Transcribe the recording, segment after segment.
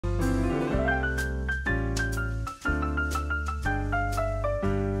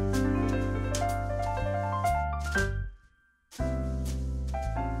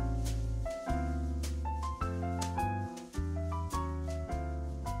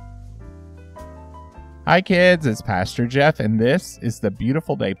Hi kids, it's Pastor Jeff, and this is the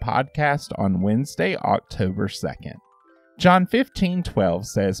Beautiful Day podcast on Wednesday, October 2nd. John 15:12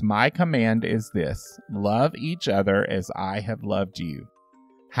 says, "My command is this, love each other as I have loved you."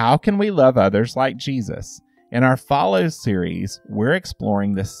 How can we love others like Jesus? In our Follows series, we're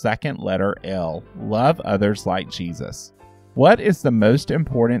exploring the second letter L, love others like Jesus. What is the most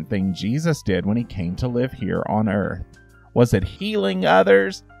important thing Jesus did when he came to live here on earth? Was it healing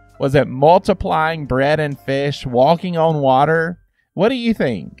others? Was it multiplying bread and fish, walking on water? What do you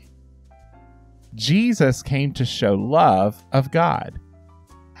think? Jesus came to show love of God.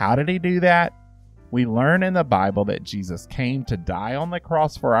 How did he do that? We learn in the Bible that Jesus came to die on the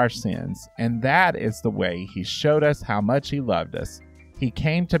cross for our sins, and that is the way he showed us how much he loved us. He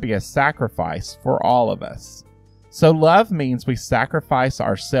came to be a sacrifice for all of us. So love means we sacrifice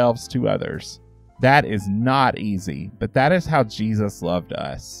ourselves to others. That is not easy, but that is how Jesus loved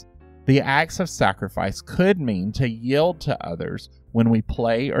us. The acts of sacrifice could mean to yield to others when we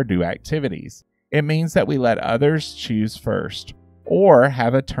play or do activities. It means that we let others choose first, or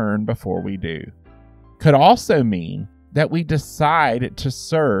have a turn before we do. Could also mean that we decide to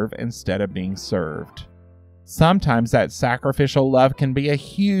serve instead of being served. Sometimes that sacrificial love can be a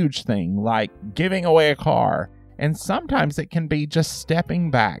huge thing, like giving away a car, and sometimes it can be just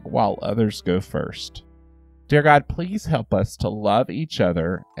stepping back while others go first. Dear God, please help us to love each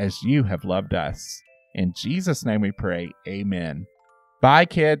other as you have loved us. In Jesus' name we pray, amen. Bye,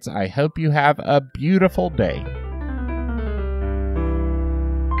 kids. I hope you have a beautiful day.